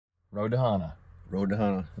Road to Hana. Road to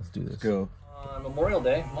Hana. Let's do this. Let's go. On Memorial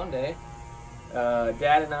Day, Monday,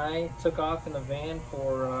 Dad and I took off in the van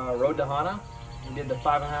for Road to Hana. We did the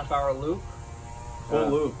 5.5-hour loop. Full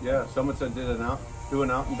loop, yeah. Someone said do an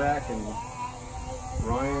out and back, and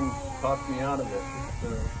Ryan talked me out of it.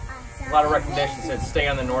 A lot of recommendations said stay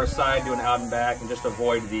on the north side, do an out and back, and just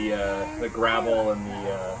avoid the gravel and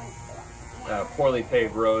the poorly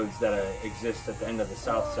paved roads that exist at the end of the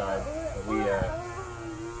south side.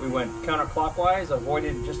 We went counterclockwise,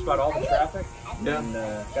 avoided just about all the traffic, and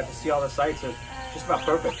got to see all the sights. It was just about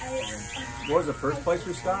perfect. What was the first place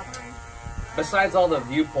we stopped? Besides all the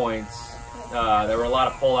viewpoints, there were a lot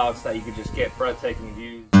of pullouts that you could just get breathtaking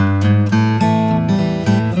views.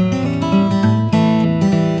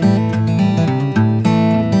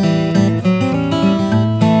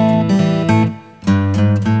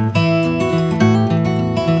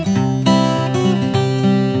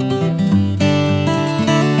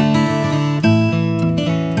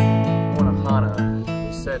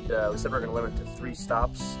 We said we're going to limit it to 3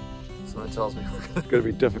 stops. Someone tells me It's going to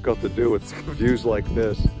be difficult to do with views like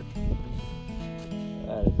this.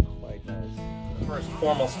 That is quite nice. The first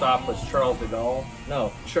formal stop was Charles de Gaulle.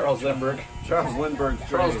 No, Charles Lindbergh. Charles Lindbergh's grave.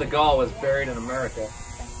 Charles de Gaulle was buried in America.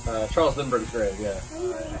 Charles Lindbergh's grave, yeah.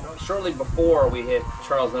 Shortly before we hit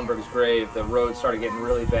Charles Lindbergh's grave, the road started getting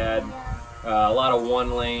really bad. A lot of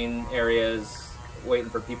one-lane areas, waiting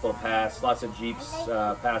for people to pass. Lots of Jeeps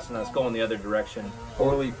passing us, going the other direction.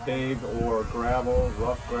 Poorly paved or gravel,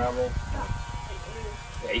 rough gravel.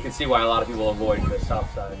 Yeah, you can see why a lot of people avoid the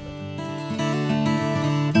south side.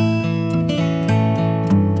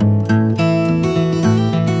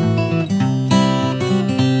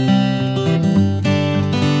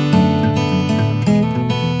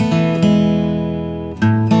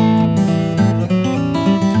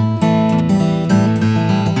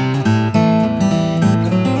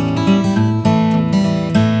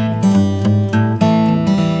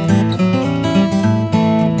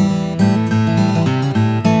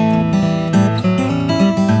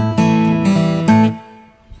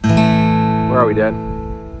 Where are we, Dad?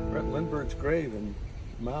 We're at Lindbergh's grave in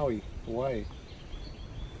Maui, Hawaii.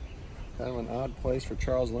 Kind of an odd place for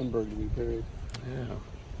Charles Lindbergh to be buried. Yeah.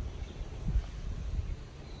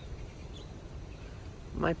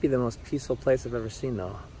 Might be the most peaceful place I've ever seen,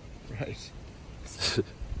 though. Right.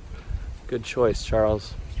 Good choice,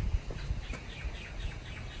 Charles.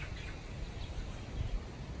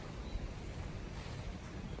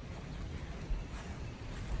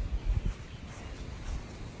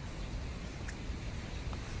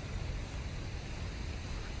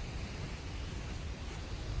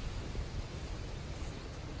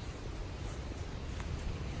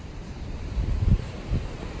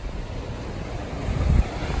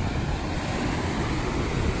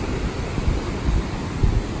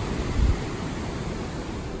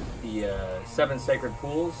 The 7 sacred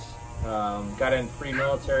pools. Got in free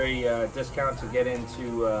military discount to get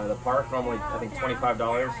into the park. Normally, I think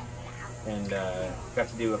 $25, and got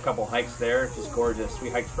to do a couple hikes there. Just gorgeous. We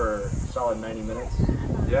hiked for a solid 90 minutes.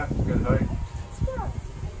 Yeah, good hike.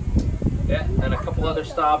 Yeah, and a couple other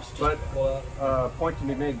stops. But point to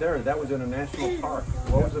be made there, that was in a national park.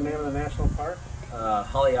 What was the name of the national park?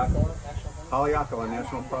 Haleakala National Park. Haleakala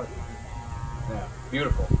National Park. Yeah,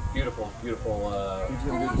 beautiful, beautiful, beautiful. He's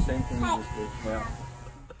going to do the same thing you just did. Yeah.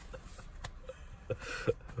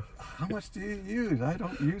 How much do you use? I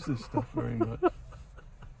don't use this stuff very much.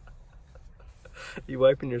 You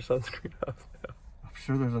wiping your sunscreen off now? I'm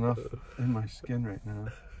sure there's enough in my skin right now.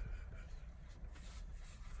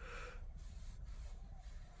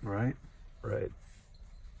 Right? Right.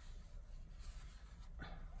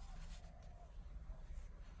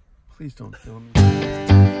 Please don't film me.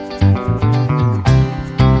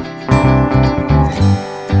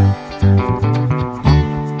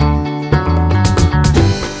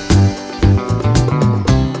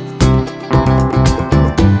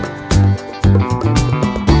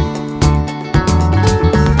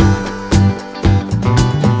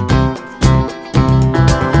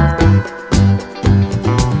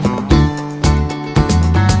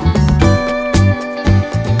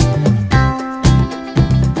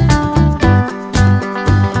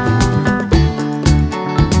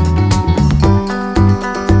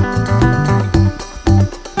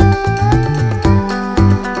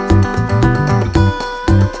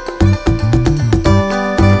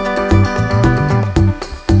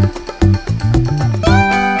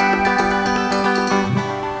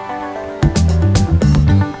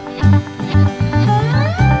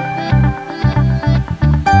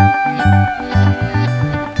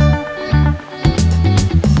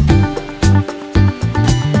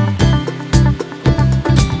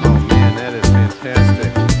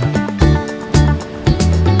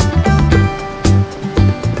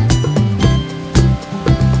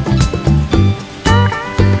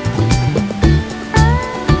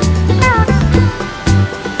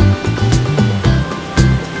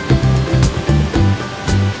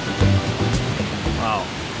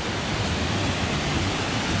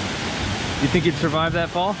 think you'd survive that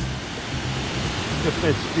fall? If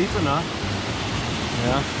it's steep enough.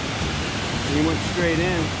 Yeah. You went straight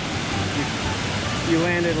in. You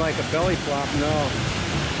landed like a belly flop, no.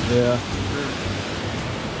 Yeah.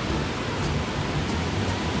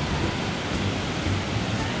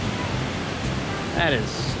 That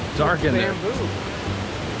is dark in there. Bamboo.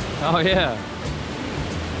 Oh yeah.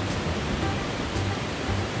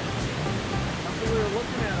 That's what we were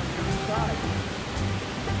looking at on the other side.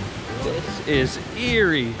 This is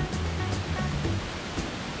eerie.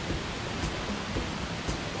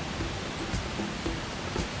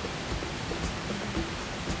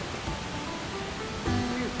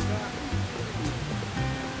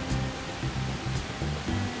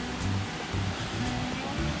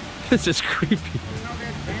 This is creepy. You know,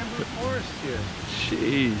 there's bamboo forest here.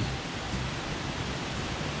 Jeez.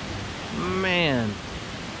 Man.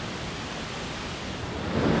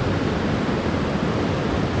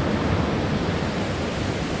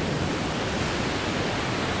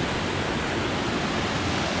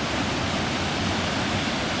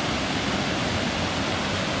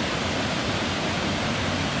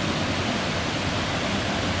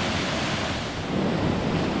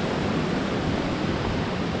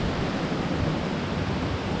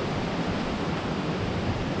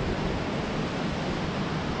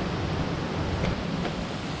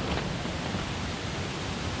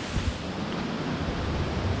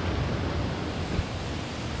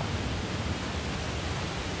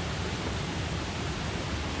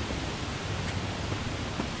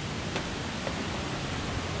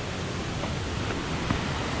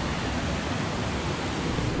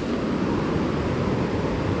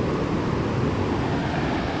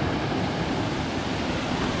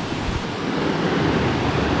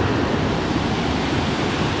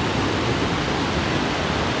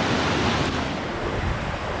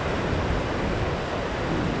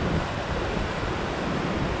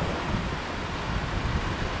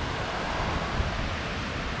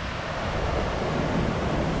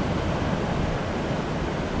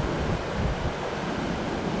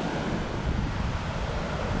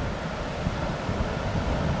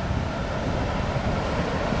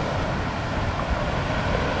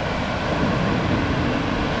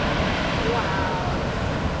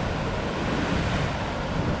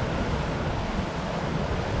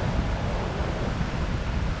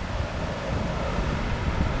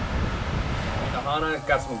 Hana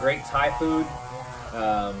got some great Thai food.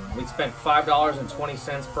 We spent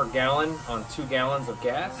 $5.20 per gallon on 2 gallons of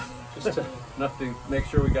gas. Just to Nothing. Make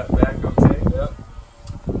sure we got back okay. Yep.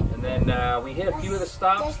 And then we hit a few of the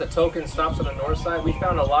stops, the token stops on the north side. We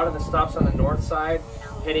found a lot of the stops on the north side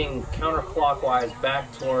heading counterclockwise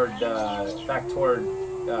back toward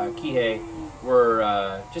Kihei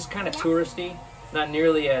were just kind of touristy, not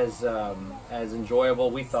nearly as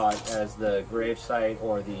enjoyable, we thought, as the grave site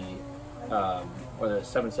or the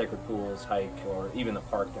Seven Sacred Pools hike, or even the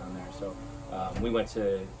park down there. So we went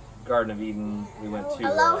to Garden of Eden. We went to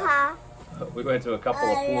a couple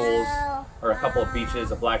of pools, or a couple of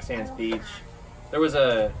beaches, a Black Sands beach. There was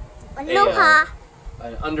an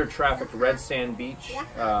under-trafficked red sand beach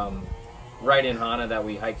right in Hana that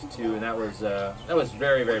we hiked to, and that was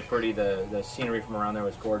very, very pretty. The scenery from around there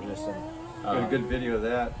was gorgeous, and Got a good video of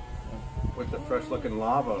that with the fresh-looking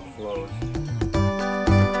lava flows.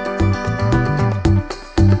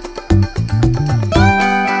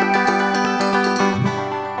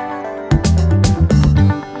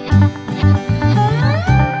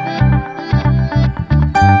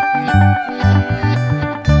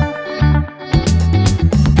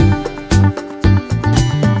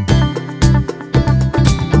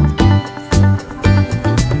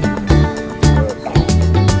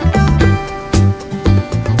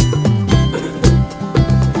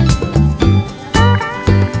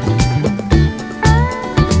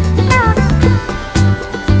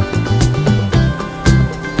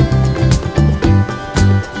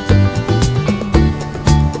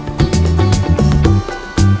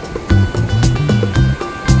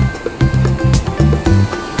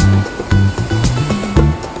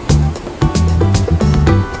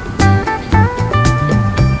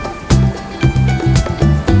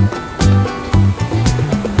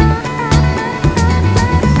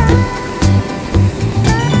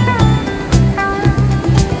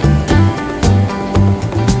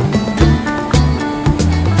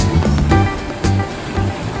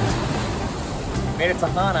 Made it to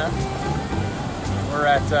Hana. We're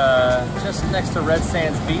at just next to Red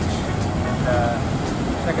Sands Beach,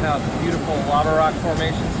 and checking out the beautiful lava rock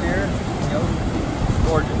formations here. You know, it's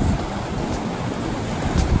gorgeous.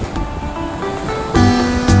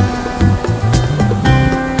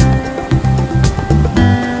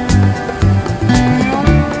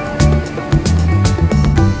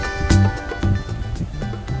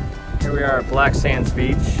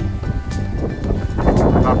 beach.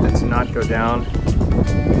 Opted to not go down.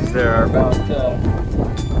 There are about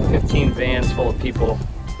 15 vans full of people.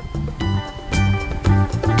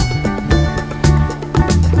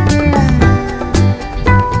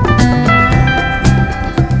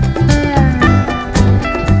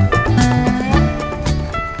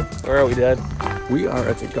 Where are we, Dad? We are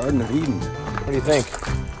at the Garden of Eden. What do you think?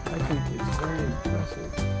 I think it's very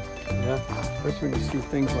impressive. Yeah. Especially when you see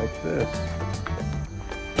things like this.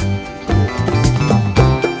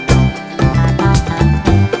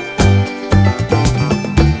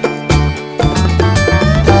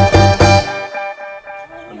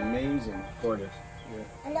 Amazing. Gorgeous.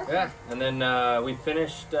 Yeah. Yeah, and then we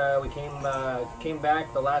finished. We came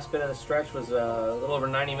back. The last bit of the stretch was a little over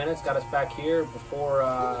 90 minutes. Got us back here before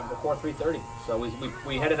 3:30. So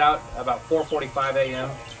we headed out about 4:45 a.m.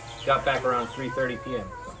 Got back around 3:30 p.m.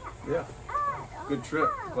 Yeah. Good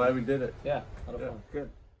trip. Glad we did it. Yeah, a lot of fun. Good.